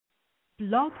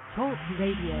Blog Talk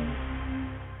Radio.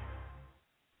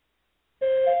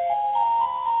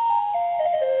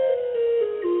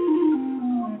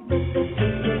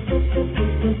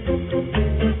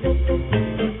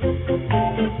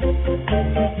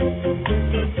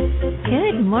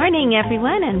 Good morning,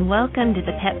 everyone, and welcome to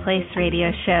the Pet Place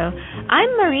Radio Show.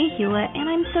 I'm Marie Hulett, and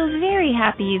I'm so very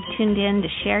happy you've tuned in to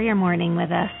share your morning with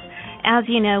us. As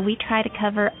you know, we try to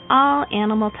cover all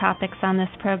animal topics on this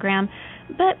program,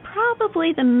 but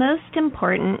probably the most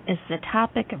important is the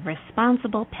topic of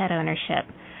responsible pet ownership.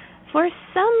 For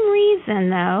some reason,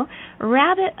 though,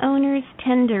 rabbit owners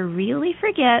tend to really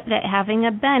forget that having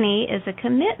a bunny is a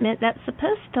commitment that's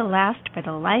supposed to last for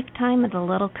the lifetime of the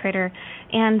little critter,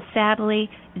 and sadly,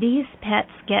 these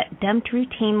pets get dumped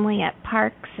routinely at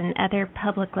parks and other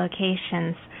public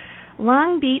locations.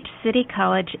 Long Beach City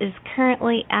College is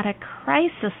currently at a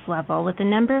crisis level with the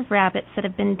number of rabbits that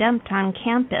have been dumped on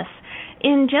campus.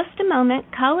 In just a moment,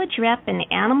 college rep and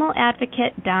animal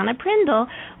advocate Donna Prindle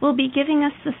will be giving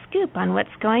us the scoop on what's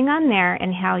going on there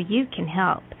and how you can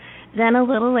help. Then a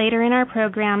little later in our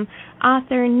program,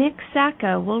 author Nick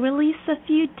Sacco will release a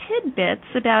few tidbits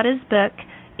about his book,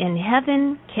 In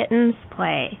Heaven, Kittens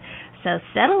Play. So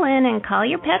settle in and call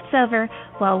your pets over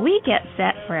while we get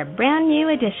set for a brand new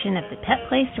edition of the Pet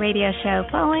Place Radio Show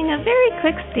following a very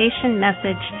quick station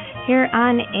message here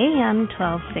on AM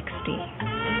 1260.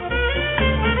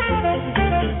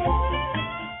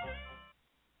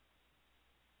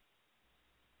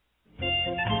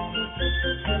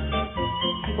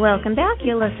 Welcome back.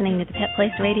 You're listening to the Pet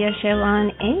Place Radio Show on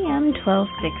AM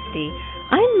 1260.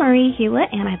 I'm Marie Hulett,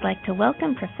 and I'd like to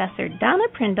welcome Professor Donna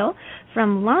Prindle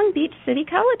from Long Beach City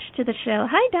College to the show.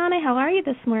 Hi, Donna. How are you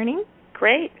this morning?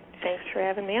 Great. Thanks for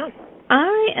having me on.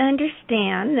 I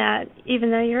understand that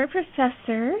even though you're a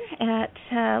professor at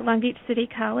Long Beach City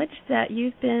College, that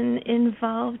you've been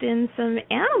involved in some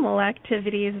animal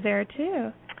activities there,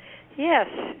 too. Yes,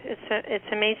 it's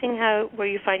amazing where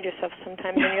you find yourself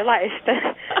sometimes in your life.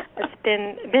 It's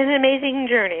been an amazing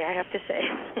journey, I have to say.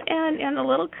 And the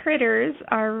little critters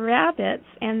are rabbits,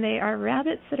 and they are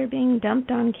rabbits that are being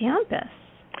dumped on campus.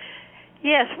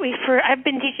 Yes, I've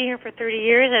been teaching here for 30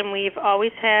 years, and we've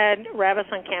always had rabbits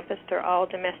on campus. They're all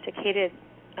domesticated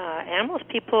animals.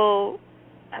 People,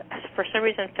 for some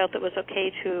reason, felt it was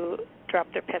okay to drop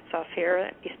their pets off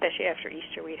here, especially after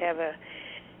Easter. We'd have a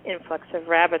influx of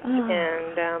rabbits,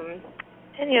 and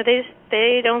you know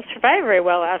they don't survive very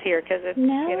well out here because it's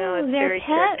it's very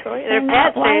territorial. They're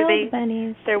pets. Wild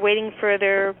bunnies. They're waiting for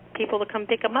their people to come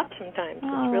pick them up. Sometimes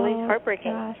it's really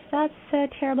heartbreaking. Gosh, that's so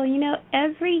terrible. You know,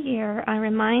 every year I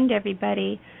remind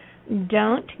everybody,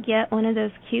 don't get one of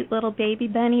those cute little baby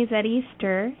bunnies at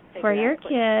Easter for your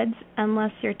kids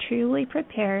unless you're truly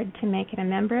prepared to make it a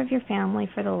member of your family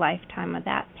for the lifetime of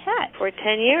that pet. For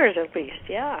 10 years at least,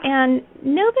 yeah. And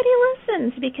nobody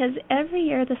listens because every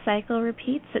year the cycle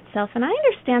repeats itself. And I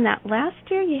understand that last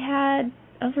year you had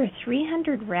over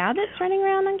 300 rabbits running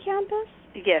around on campus?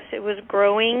 Yes, it was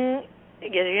growing.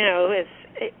 You know,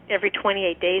 every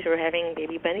 28 days we're having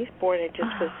baby bunnies born. It just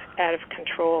was out of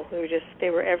control. They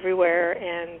were everywhere,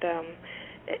 and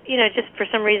just for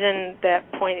some reason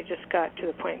it just got to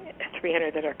the point at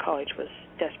 300 that our college was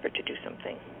desperate to do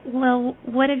something. Well,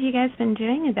 what have you guys been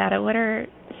doing about it? What are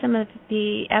some of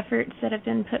the efforts that have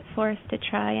been put forth to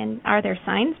try, and are there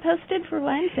signs posted for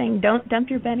one saying don't dump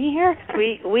your bunny here?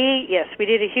 We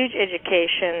did a huge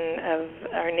education of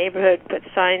our neighborhood, put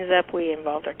signs up. We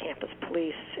involved our campus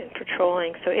police in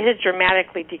patrolling, so it has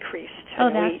dramatically decreased. Oh,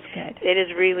 that's good. It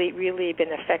has really, really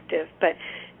been effective. But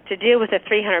to deal with the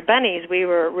 300 bunnies, we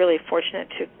were really fortunate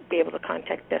to be able to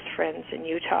contact Best Friends in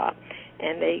Utah,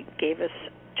 and they gave us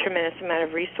a tremendous amount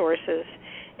of resources.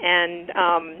 And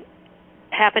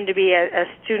happened to be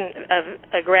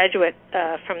a graduate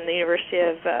from the University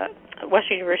of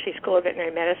Western University School of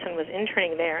Veterinary Medicine was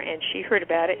interning there, and she heard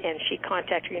about it, and she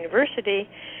contacted her university,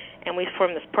 and we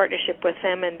formed this partnership with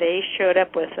them, and they showed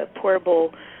up with a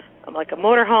portable, like a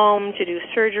motorhome to do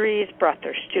surgeries, brought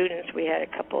their students. We had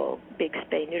a couple big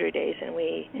spay-neuter days, and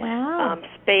we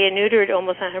spay and neutered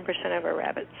almost 100% of our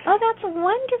rabbits. Oh, that's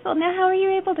wonderful. Now, how are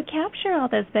you able to capture all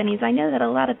those bunnies? I know that a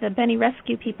lot of the bunny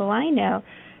rescue people I know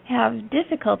have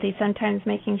difficulty sometimes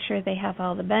making sure they have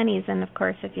all the bunnies, and of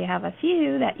course if you have a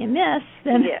few that you miss,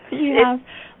 then you have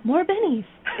more bunnies.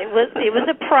 It was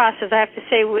a process. I have to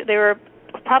say there were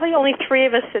probably only 3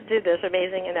 of us that did this,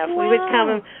 amazing enough. Wow. We would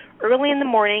come early in the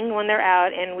morning when they're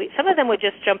out, and some of them would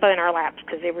just jump in our laps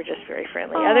because they were just very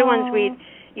friendly. Other ones we'd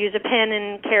use a pen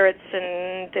and carrots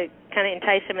and to kind of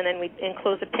entice them, and then we'd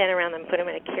enclose a pen around them, put them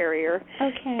in a carrier,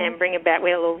 and bring it back.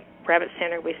 We had a little rabbit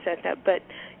center we set up, but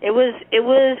it was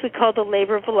we called the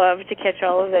labor of love to catch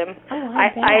all of them.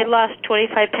 I lost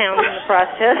 25 pounds in the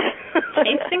process.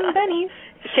 Chasing bunnies.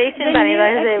 Chasing bunnies.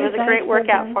 It was a great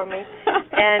workout for me.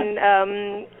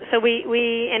 And so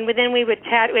then we would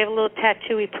we have a little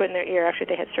tattoo we put in their ear after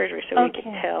they had surgery, so we could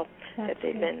tell that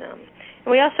they'd been. And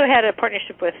we also had a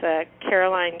partnership with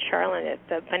Caroline Charlin at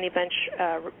the Bunny Bunch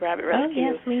Rabbit Rescue.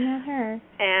 Oh, yes, we know her.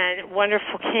 And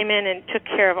wonderful, came in and took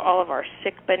care of all of our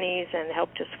sick bunnies and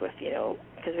helped us with,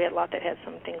 because we had a lot that had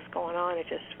some things going on. It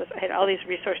just was, I had all these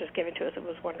resources given to us. It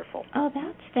was wonderful. Oh,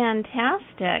 that's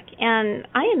fantastic. And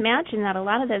I imagine that a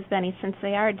lot of those bunnies, since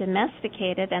they are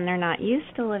domesticated and they're not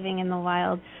used to living in the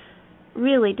wild,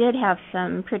 really did have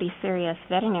some pretty serious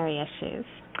veterinary issues.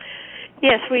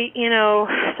 Yes,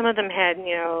 some of them had,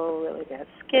 really bad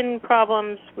skin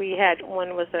problems. We had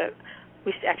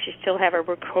we actually still have her.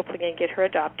 We're hopefully going to get her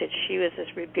adopted. She was this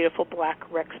beautiful black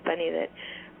Rex bunny that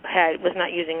was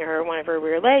not using one of her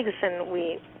rear legs, and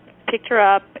we picked her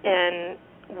up and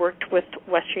worked with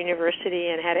Western University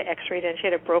and had an X-ray done. She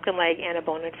had a broken leg and a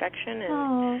bone infection,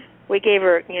 and we gave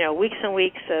her, weeks and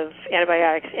weeks of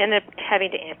antibiotics. Ended up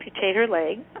having to amputate her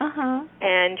leg,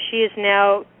 and she is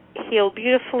now healed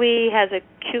beautifully, has a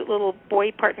cute little boy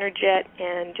partner jet,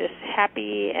 and just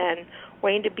happy and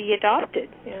waiting to be adopted.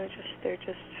 They're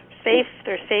just safe.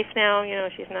 They're safe now.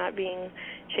 She's not being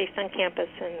chased on campus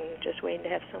and just waiting to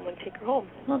have someone take her home.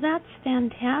 Well, that's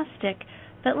fantastic.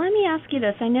 But let me ask you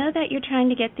this. I know that you're trying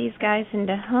to get these guys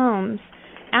into homes.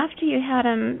 After you had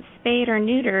them spayed or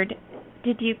neutered,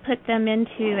 did you put them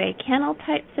into a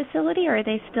kennel-type facility, or are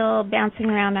they still bouncing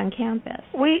around on campus?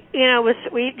 We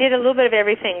did a little bit of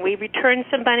everything. We returned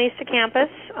some bunnies to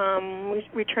campus. We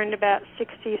returned about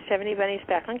 60, 70 bunnies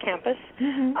back on campus.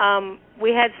 We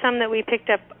had some that we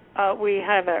picked up. We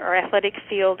have our athletic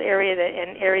field area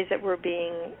and areas that were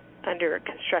being under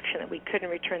construction that we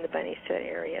couldn't return the bunnies to that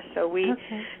area. So we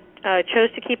chose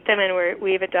to keep them, and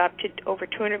we've adopted over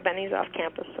 200 bunnies off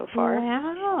campus so far.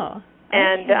 Wow.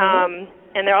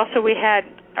 And there also we had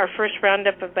our first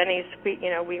roundup of bunnies. We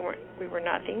were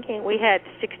not thinking. We had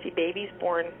 60 babies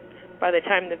born by the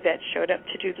time the vet showed up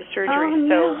to do the surgery.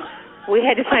 So we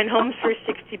had to find homes for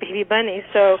 60 baby bunnies.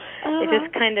 So it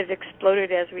just kind of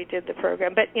exploded as we did the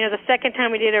program. But the second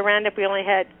time we did a roundup, we only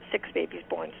had 6 babies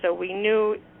born. So we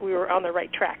knew we were on the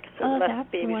right track. So less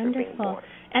babies were being born.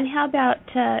 And how about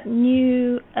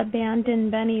new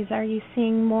abandoned bunnies? Are you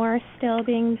seeing more still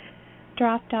being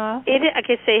dropped off? It, I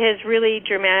could say, has really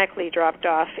dramatically dropped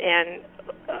off, and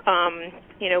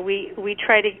we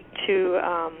try to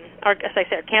as I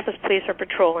said, our campus police are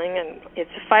patrolling, and it's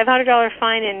a $500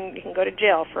 fine, and you can go to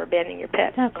jail for abandoning your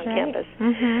pet on campus.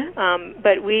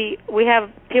 But we have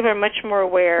people are much more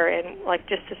aware, and like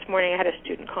just this morning, I had a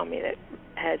student call me that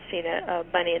had seen a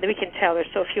bunny, and we can tell there's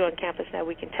so few on campus now.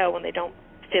 We can tell when they don't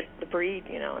fit the breed,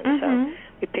 and so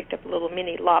we picked up a little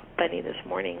mini lop bunny this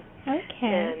morning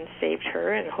and saved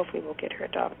her, and hopefully we'll get her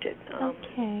adopted.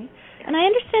 And I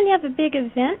understand you have a big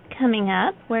event coming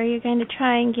up where you're going to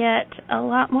try and get a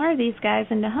lot more of these guys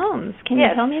into homes. Can you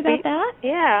tell me about that?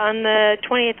 Yeah, on the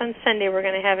 28th on Sunday, we're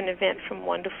going to have an event from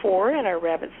 1 to 4 at our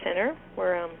Rabbit Center.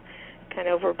 We're kind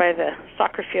of over by the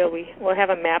soccer field. We'll have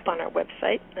a map on our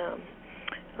website,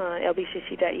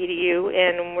 lbcc.edu,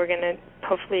 and we're going to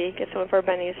hopefully get some of our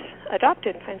bunnies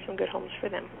adopted and find some good homes for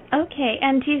them. Okay,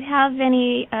 and do you have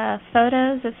any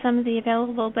photos of some of the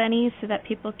available bunnies so that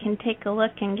people can take a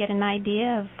look and get an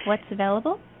idea of what's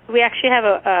available? We actually have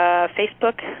a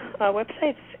Facebook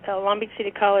website, Long Beach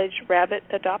City College Rabbit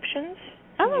Adoptions.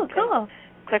 Oh, cool.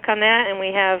 Click on that, and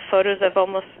we have photos of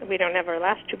we don't have our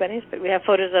last 2 bunnies, but we have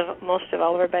photos of most of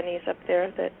all of our bunnies up there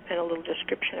and a little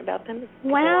description about them.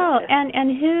 Wow,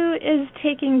 and who is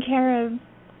taking care of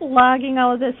logging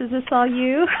all of this? Is this all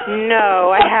you?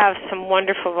 No, I have some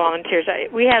wonderful volunteers.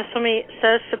 We have so many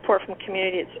support from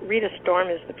community. Rita Storm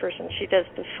is the person. She does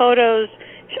the photos.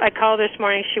 I called this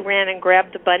morning. She ran and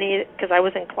grabbed the bunny because I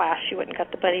was in class. She went and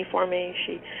got the bunny for me.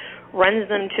 She runs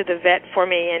them to the vet for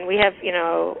me, and we have,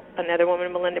 another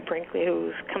woman, Melinda Brinkley,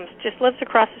 who just lives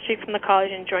across the street from the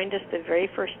college and joined us the very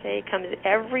first day, comes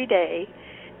every day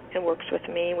and works with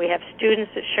me. We have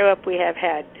students that show up. We have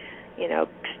had,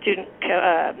 student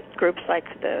groups like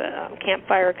the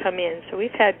Campfire come in. So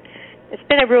it's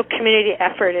been a real community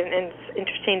effort, and it's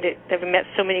interesting to have met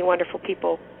so many wonderful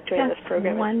people doing this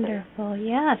program. Wonderful,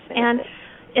 yes. And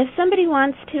if somebody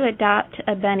wants to adopt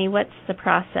a bunny, what's the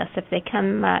process? If they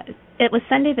come, it was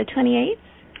Sunday the 28th?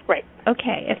 Right.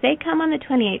 Okay. If they come on the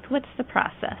 28th, what's the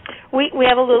process? We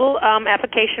have a little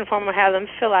application form we'll have them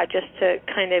fill out just to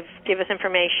kind of give us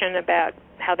information about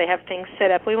how they have things set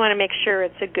up. We want to make sure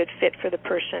it's a good fit for the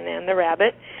person and the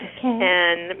rabbit,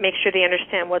 and make sure they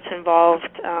understand what's involved,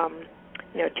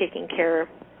 taking care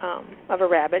of a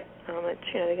rabbit. They're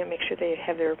going to make sure they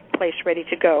have their place ready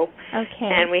to go. Okay.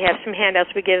 And we have some handouts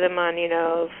we give them on,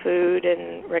 food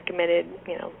and recommended,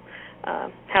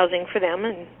 housing for them,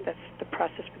 and that's the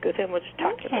process we go through, and we'll just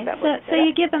talk to them about what's So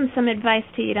you give them some advice,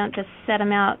 too. You don't just set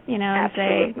them out, and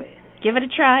Absolutely. say, give it a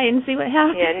try and see what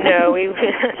happens. Yeah, no,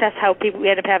 that's how we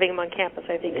end up having them on campus,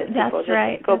 I think. People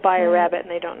just go buy a rabbit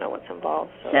and they don't know what's involved.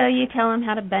 So you tell them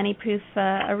how to bunny-proof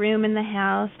a room in the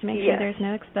house to make sure there's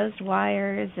no exposed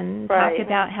wires, and talk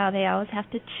about how they always have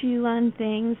to chew on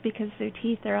things because their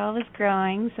teeth are always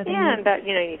growing. So and about,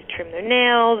 you need to trim their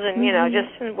nails, and,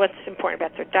 just what's important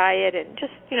about their diet, and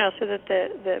just, so that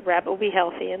the rabbit will be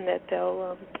healthy and that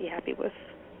they'll be happy with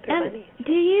their money.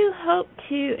 Do you hope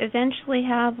to eventually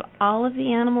have all of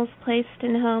the animals placed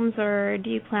in homes, or do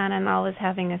you plan on always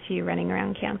having a few running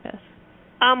around campus?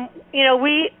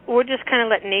 We're just kind of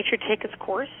letting nature take its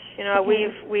course.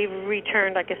 We've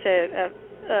returned, like I said,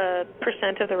 a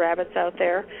percent of the rabbits out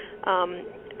there.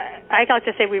 I like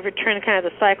to say we've returned kind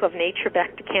of the cycle of nature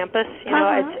back to campus.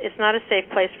 It's not a safe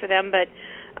place for them, but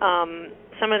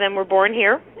some of them were born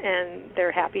here, and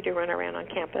they're happy to run around on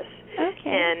campus. Okay.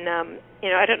 And,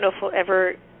 I don't know if we'll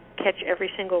ever catch every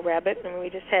single rabbit. I mean, we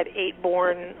just had 8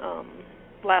 born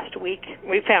last week.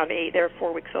 We found 8. They're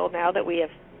 4 weeks old now that we have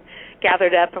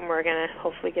gathered up, and we're going to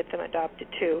hopefully get them adopted,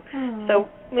 too. Oh. So,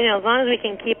 as long as we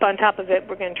can keep on top of it,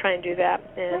 we're going to try and do that.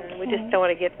 And we just don't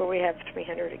want to get where we have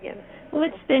 300 again.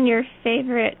 What's been your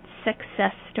favorite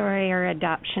success story or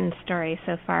adoption story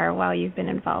so far while you've been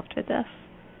involved with this?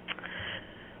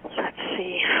 Let's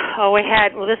see.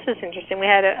 This is interesting. We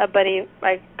had a buddy,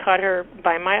 I caught her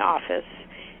by my office,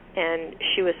 and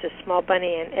she was this small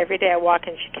bunny, and every day I walk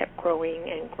in, she kept growing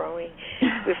and growing.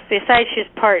 Besides, she's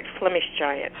part Flemish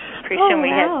giant. Pretty soon we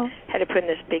had to put in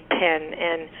this big pen,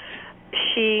 and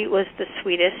she was the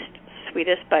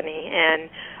sweetest bunny, and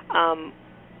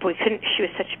she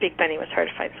was such a big bunny, it was hard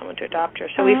to find someone to adopt her.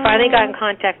 So we finally got in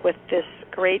contact with this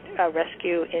great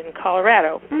rescue in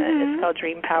Colorado. It's called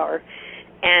Dream Power.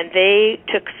 And they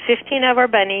took 15 of our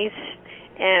bunnies,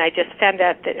 and I just found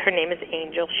out that her name is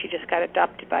Angel. She just got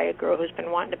adopted by a girl who's been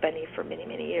wanting a bunny for many,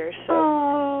 many years. So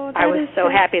I was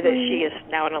so happy that she is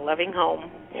now in a loving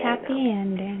home. Happy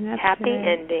ending. That's happy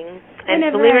right. ending. And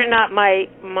believe it or not,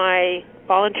 my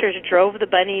volunteers drove the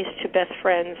bunnies to Best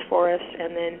Friends for us,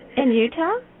 and then in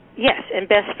Utah? Yes, and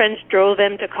Best Friends drove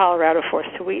them to Colorado for us.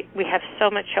 So we have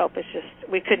so much help. It's just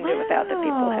we couldn't do it without the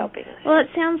people helping us. Well, it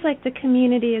sounds like the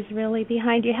community is really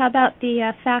behind you. How about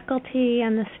the faculty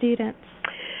and the students?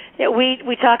 Yeah, we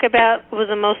talk about was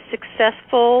the most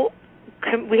successful.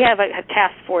 We have a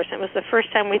task force, and it was the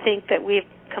first time we think that we've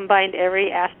combined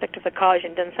every aspect of the college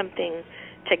and done something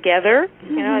together.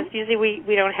 It's usually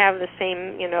we don't have the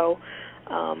same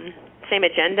same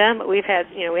agenda, but we had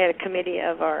a committee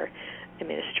of our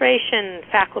administration,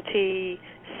 faculty,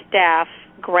 staff,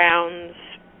 grounds,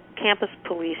 campus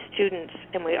police, students,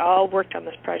 and we all worked on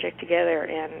this project together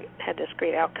and had this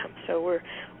great outcome. So we're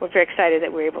very excited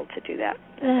that we're able to do that.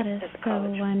 That is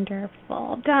so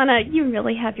wonderful. Donna, you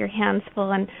really have your hands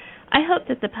full, and I hope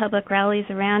that the public rallies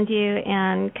around you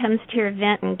and comes to your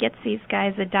event and gets these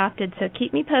guys adopted. So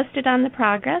keep me posted on the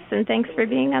progress, and thanks for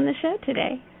being on the show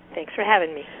today. Thanks for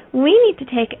having me. We need to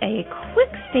take a quick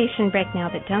station break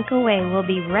now, but don't go away. We'll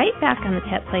be right back on the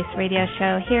Pet Place Radio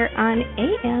Show here on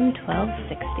AM 1260.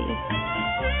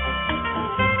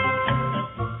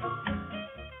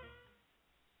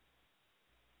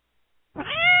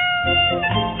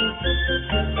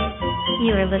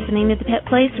 You are listening to the Pet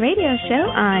Place Radio Show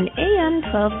on AM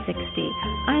 1260.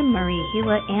 I'm Marie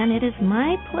Hulett, and it is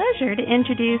my pleasure to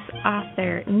introduce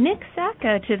author Nick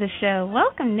Sacco to the show.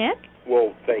 Welcome, Nick.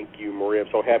 Well, thank you, Marie. I'm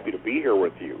so happy to be here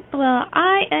with you. Well,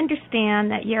 I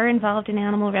understand that you're involved in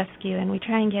animal rescue, and we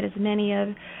try and get as many of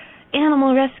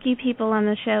animal rescue people on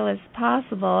the show as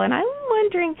possible. And I'm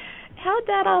wondering, how'd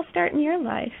that all start in your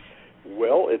life?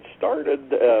 Well, it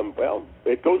started,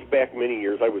 it goes back many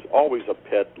years. I was always a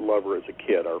pet lover as a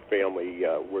kid. Our family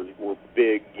were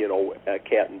big,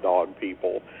 cat and dog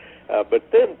people. But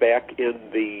then back in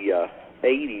the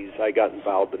 80s, I got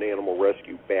involved in animal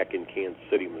rescue back in Kansas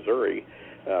City, Missouri.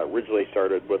 Originally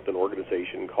started with an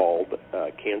organization called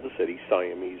Kansas City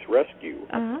Siamese Rescue.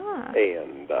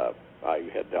 And I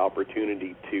had the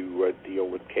opportunity to deal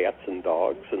with cats and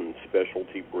dogs and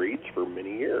specialty breeds for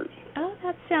many years. Oh,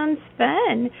 that sounds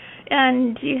fun.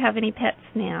 And do you have any pets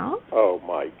now? Oh,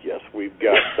 my, yes. We've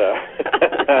got,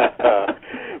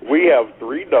 we have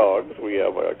 3 dogs. We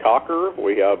have a Cocker,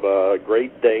 we have a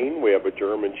Great Dane, we have a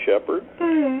German Shepherd.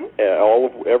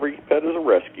 Mm-hmm. Every pet is a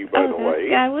rescue, by the way.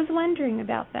 Yeah, I was wondering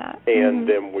about that. And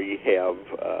then we have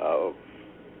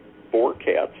 4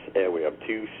 cats, and we have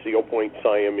 2 Seal Point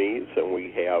Siamese, and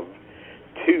we have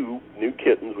 2 new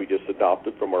kittens we just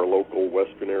adopted from our local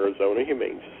Western Arizona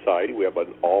Humane Society. We have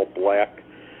an all-black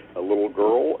little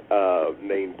girl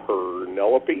named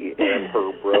Penelope, and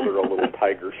her brother, a little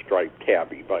tiger-striped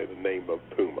tabby by the name of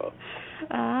Puma.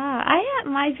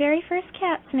 My very first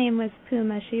cat's name was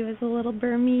Puma. She was a little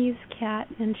Burmese cat,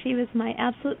 and she was my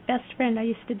absolute best friend. I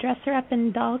used to dress her up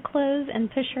in doll clothes and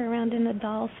push her around in a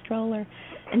doll stroller,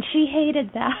 and she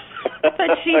hated that.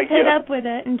 But she'd put up with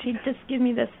it, and she'd just give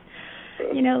me this,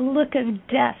 look of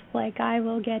death, like I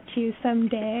will get you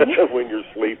someday. When you're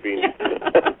sleeping.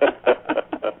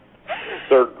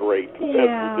 They're great.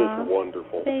 Yeah, They're just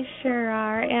wonderful. They sure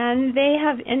are. And they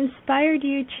have inspired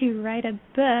you to write a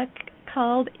book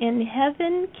called In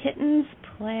Heaven, Kittens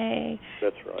Play.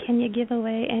 That's right. Can you give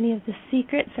away any of the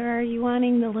secrets, or are you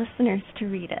wanting the listeners to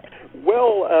read it?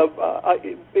 Well,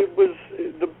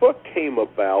 the book came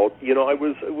about, I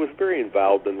was very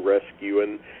involved in rescue,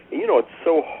 and it's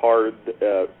so hard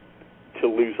to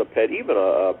lose a pet, even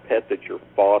a pet that you're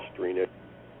fostering it.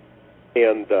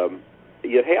 And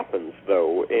it happens,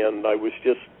 though, and I was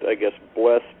just, I guess,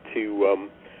 blessed to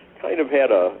kind of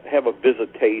have a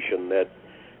visitation that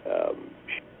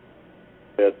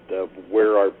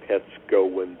where our pets go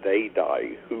when they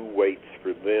die, who waits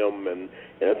for them, and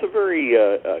it's a very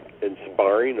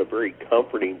inspiring, a very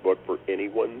comforting book for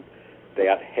anyone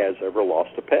that has ever lost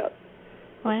a pet.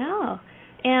 Wow.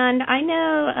 And I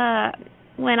know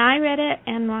when I read it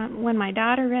and when my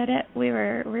daughter read it, we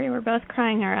were both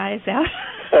crying our eyes out.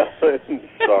 I'm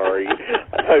sorry.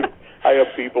 I have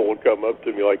people who come up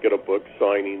to me like at a book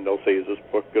signing. They'll say, "Is this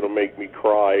book going to make me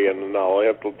cry?" And I'll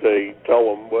have to tell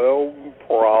them, "Well,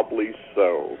 probably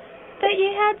so." But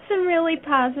you had some really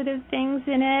positive things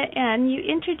in it, and you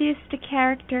introduced a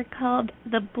character called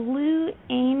the Blue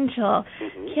Angel.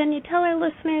 Mm-hmm. Can you tell our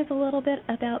listeners a little bit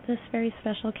about this very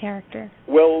special character?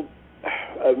 Well,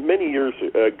 many years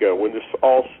ago, when this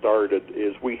all started,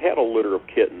 is we had a litter of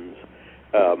kittens.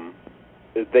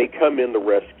 They come in the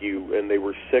rescue, and they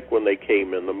were sick when they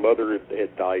came in. The mother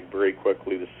had died very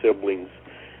quickly. The siblings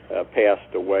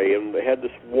passed away, and they had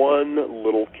this one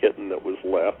little kitten that was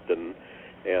left, and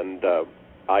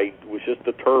I was just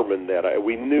determined that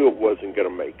we knew it wasn't going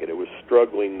to make it. It was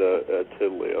struggling to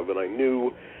live, and I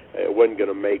knew it wasn't going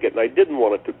to make it, and I didn't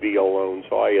want it to be alone,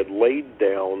 so I had laid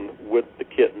down with the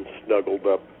kitten snuggled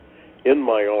up in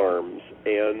my arms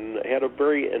and had a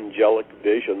very angelic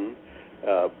vision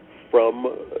from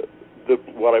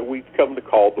what we've come to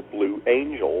call the Blue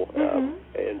Angel,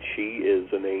 and she is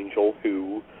an angel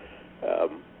who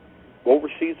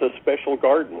oversees a special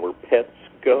garden where pets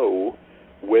go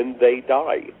when they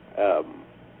die,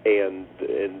 and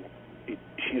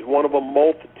she's one of a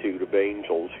multitude of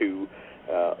angels who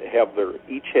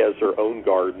each has their own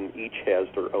garden, each has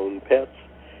their own pets,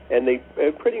 and they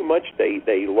pretty much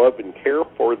they love and care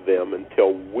for them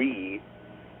until we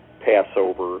pass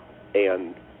over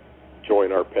and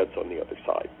join our pets on the other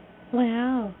side.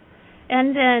 Wow.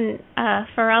 And then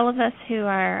for all of us who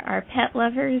are pet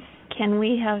lovers, can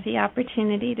we have the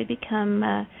opportunity to become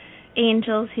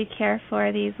angels who care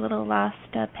for these little lost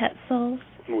pet souls?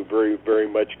 We very, very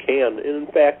much can. And in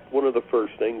fact, one of the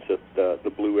first things that the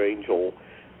Blue Angel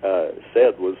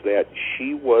said was that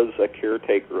she was a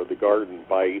caretaker of the garden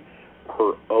by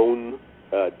her own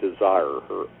desire,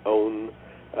 her own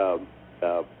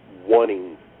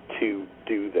wanting to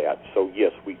do that. So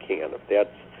yes, we can. If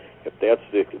that's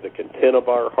the content of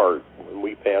our heart when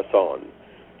we pass on,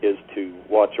 is to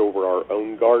watch over our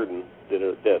own garden, then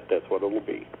that's what it'll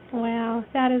be. Wow,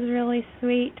 that is really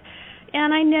sweet.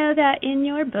 And I know that in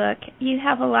your book you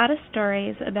have a lot of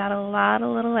stories about a lot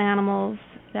of little animals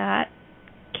that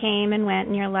came and went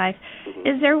in your life. Mm-hmm.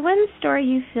 Is there one story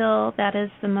you feel that is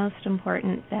the most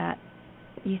important that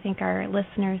you think our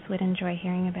listeners would enjoy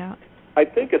hearing about? I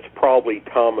think it's probably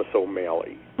Thomas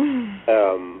O'Malley.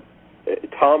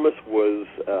 Thomas was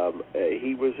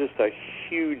he was just a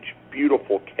huge,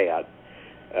 beautiful cat,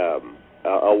 a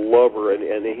lover,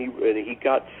 and he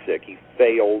got sick. He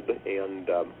failed, and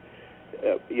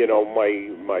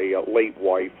my late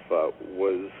wife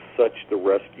was such the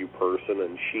rescue person,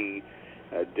 and she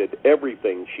did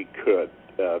everything she could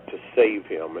to save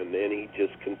him, and then he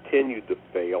just continued to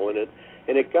fail, and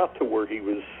it got to where he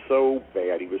was so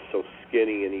bad, he was so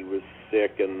skinny, and he was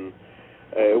sick, and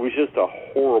it was just a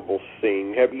horrible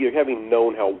scene, having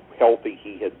known how healthy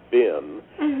he had been.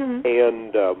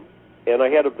 And I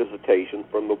had a visitation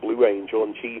from the Blue Angel,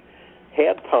 and she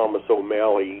had Thomas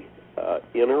O'Malley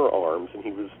in her arms, and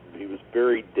he was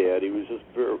very dead. He was just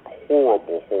very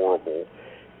horrible.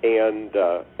 And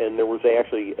there was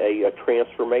actually a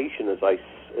transformation as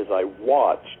I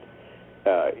watched.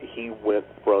 He went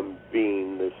from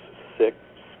being this sick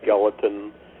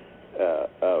skeleton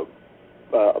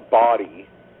body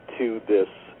to this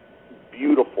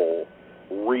beautiful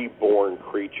reborn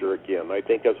creature again. I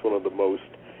think that's one of the most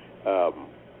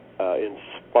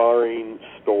inspiring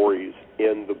stories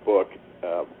in the book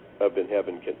of In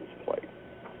Heaven, Kittens Play.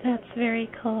 That's very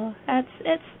cool.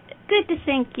 It's good to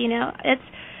think,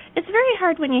 it's very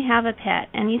hard when you have a pet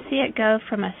and you see it go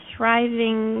from a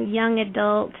thriving young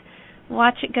adult,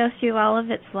 watch it go through all of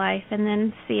its life, and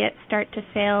then see it start to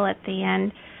fail at the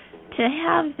end. To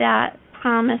have that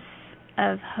promise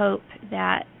of hope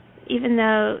that even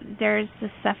though there's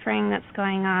the suffering that's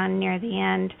going on near the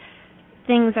end,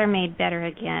 things are made better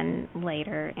again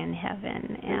later in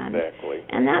heaven. Exactly.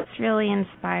 And that's really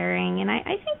inspiring. And I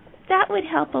think that would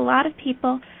help a lot of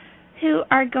people who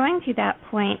are going through that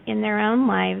point in their own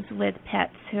lives with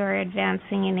pets who are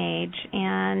advancing in age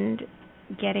and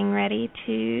getting ready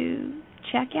to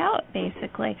check out,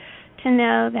 basically, to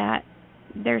know that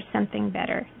there's something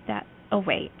better that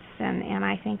awaits. And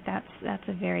I think that's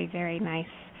a very, very nice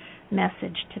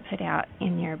message to put out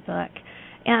in your book.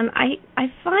 And I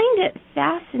find it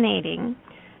fascinating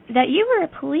that you were a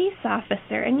police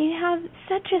officer and you have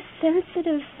such a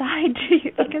sensitive side to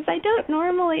you, because I don't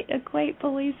normally equate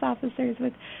police officers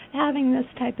with having this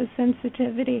type of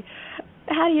sensitivity.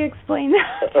 How do you explain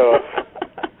that?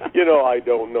 I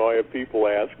don't know. I have people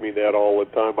ask me that all the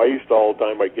time. I used to all the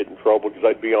time I'd get in trouble because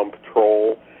I'd be on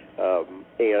patrol,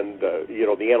 and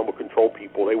the animal control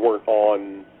people, they weren't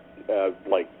on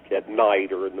like at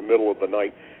night or in the middle of the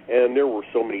night. And there were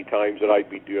so many times that I'd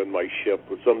be doing my shift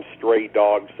with some stray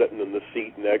dog sitting in the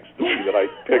seat next to me that I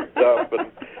picked up,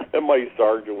 and my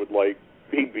sergeant would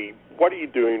he'd be, "What are you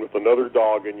doing with another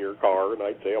dog in your car?" And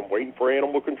I'd say, "I'm waiting for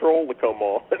animal control to come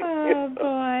on." Oh,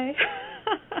 boy.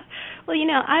 Well,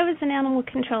 I was an animal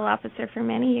control officer for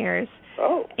many years.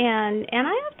 Oh. And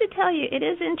I have to tell you, it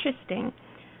is interesting.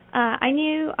 I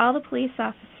knew all the police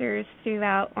officers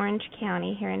throughout Orange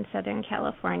County here in Southern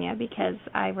California because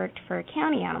I worked for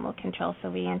county animal control, so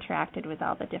we interacted with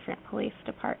all the different police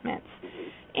departments.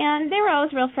 And they were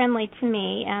always real friendly to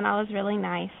me and always really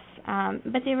nice,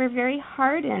 but they were very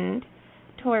hardened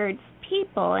towards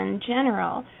people in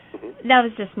general. That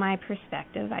was just my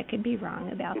perspective. I could be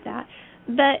wrong about that.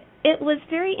 But it was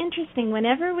very interesting.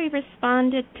 Whenever we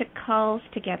responded to calls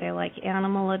together, like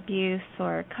animal abuse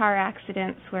or car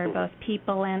accidents where both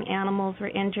people and animals were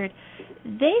injured,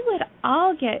 they would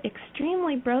all get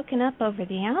extremely broken up over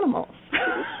the animals.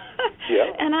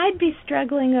 Yeah. And I'd be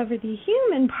struggling over the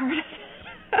human part of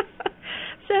it.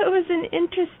 So it was an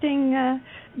interesting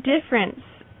difference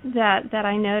that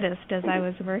I noticed as I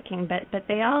was working. But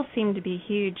they all seemed to be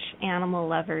huge animal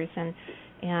lovers, and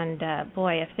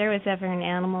boy, if there was ever an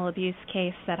animal abuse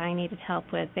case that I needed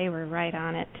help with, they were right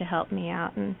on it to help me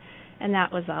out, and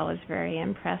that was always very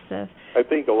impressive. I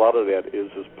think a lot of that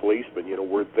is as policemen,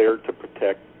 we're there to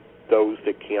protect those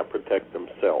that can't protect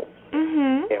themselves.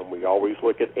 Mm-hmm. And we always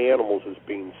look at animals as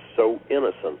being so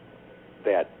innocent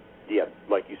that, yeah,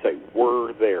 like you say,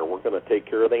 we're there. We're going to take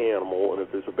care of the animal, and if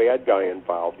there's a bad guy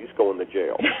involved, he's going to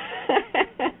jail.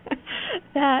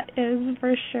 That is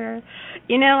for sure.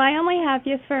 I only have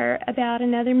you for about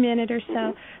another minute or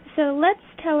so, so let's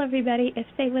tell everybody if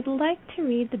they would like to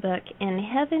read the book In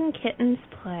Heaven, Kittens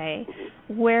Play,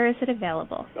 where is it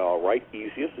available? All right,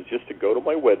 easiest is just to go to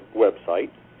my website,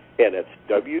 and it's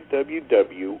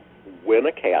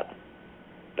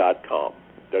www.winacat.com,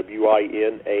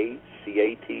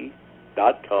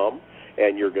 WINACAT.com,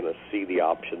 and you're going to see the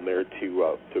option there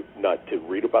to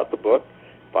read about the book,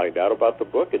 find out about the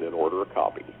book, and then order a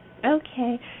copy.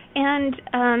 Okay. And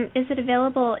is it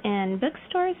available in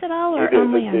bookstores at all, or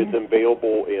only in? It's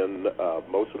available in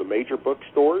most of the major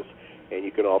bookstores, and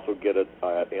you can also get it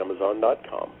at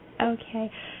Amazon.com.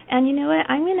 Okay. And you know what?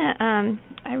 I'm gonna.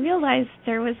 I realized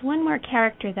there was one more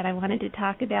character that I wanted to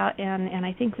talk about, and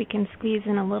I think we can squeeze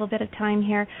in a little bit of time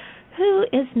here. Who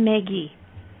is Meggie?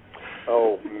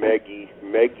 Oh, Meggie.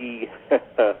 Meggie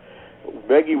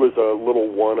was a little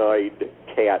one-eyed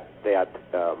cat that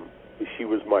she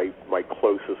was my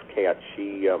closest cat.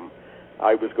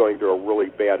 I was going through a really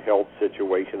bad health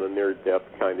situation, a near-death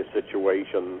kind of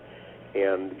situation,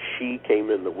 and she came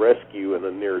in the rescue in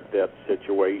a near-death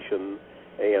situation,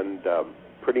 and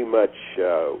pretty much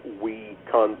we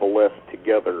convalesced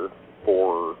together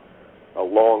for a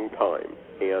long time,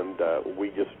 and we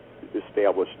just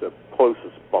established the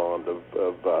closest bond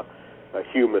of a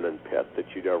human and pet that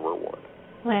you'd ever want.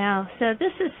 Wow. So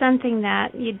this is something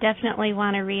that you definitely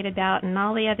want to read about, and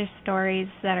all the other stories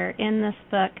that are in this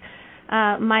book.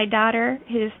 My daughter,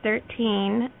 who's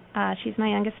 13, she's my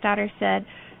youngest daughter, said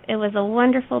it was a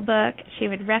wonderful book. She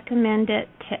would recommend it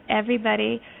to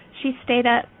everybody. She stayed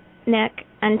up, Nick,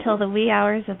 until the wee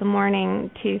hours of the morning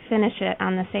to finish it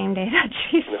on the same day that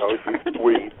she started. She's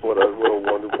sweet. What a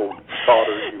wonderful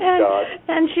daughter you've got.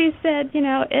 And she said,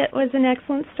 it was an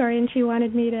excellent story, and she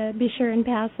wanted me to be sure and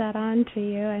pass that on to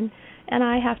you. And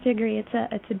I have to agree,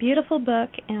 it's a beautiful book,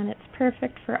 and it's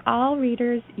perfect for all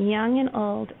readers, young and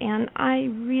old. And I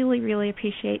really, really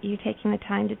appreciate you taking the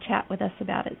time to chat with us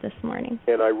about it this morning.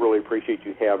 And I really appreciate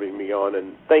you having me on,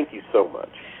 and thank you so much.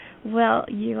 Well,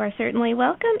 you are certainly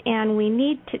welcome, and we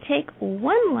need to take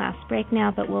one last break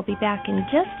now, but we'll be back in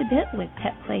just a bit with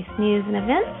Pet Place news and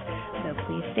events. So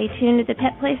please stay tuned to the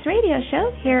Pet Place radio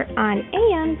show here on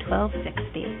AM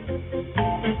 1260.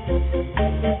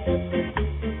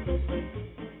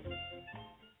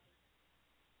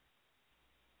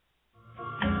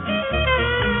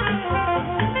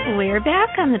 We're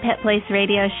back on the Pet Place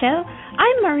radio show.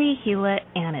 I'm Marie Hulett,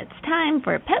 and it's time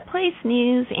for Pet Place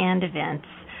news and events.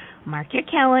 Mark your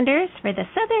calendars for the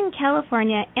Southern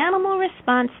California Animal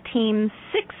Response Team's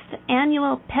 6th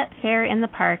Annual Pet Fair in the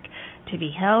Park to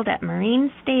be held at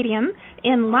Marine Stadium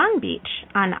in Long Beach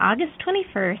on August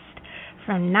 21st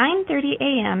from 9:30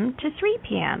 a.m. to 3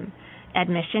 p.m.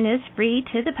 Admission is free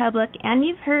to the public, and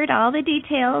you've heard all the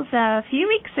details a few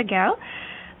weeks ago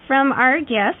from our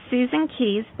guest, Susan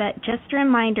Keys, but just a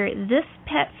reminder, this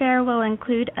pet fair will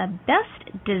include a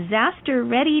Best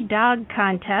Disaster-Ready Dog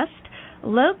Contest,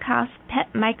 low-cost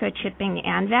pet microchipping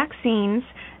and vaccines,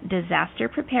 disaster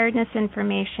preparedness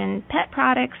information, pet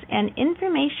products, and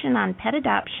information on pet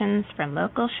adoptions from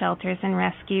local shelters and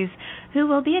rescues who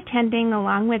will be attending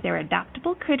along with their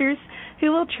adoptable critters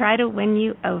who will try to win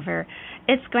you over.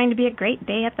 It's going to be a great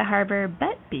day at the harbor,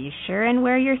 but be sure and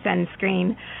wear your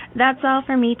sunscreen. That's all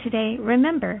for me today.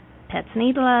 Remember, pets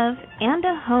need love and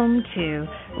a home, too.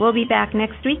 We'll be back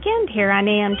next weekend here on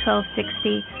AM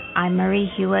 1260. I'm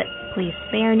Marie Hulett. Please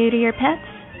spay or neuter your pets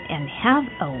and have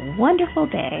a wonderful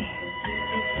day.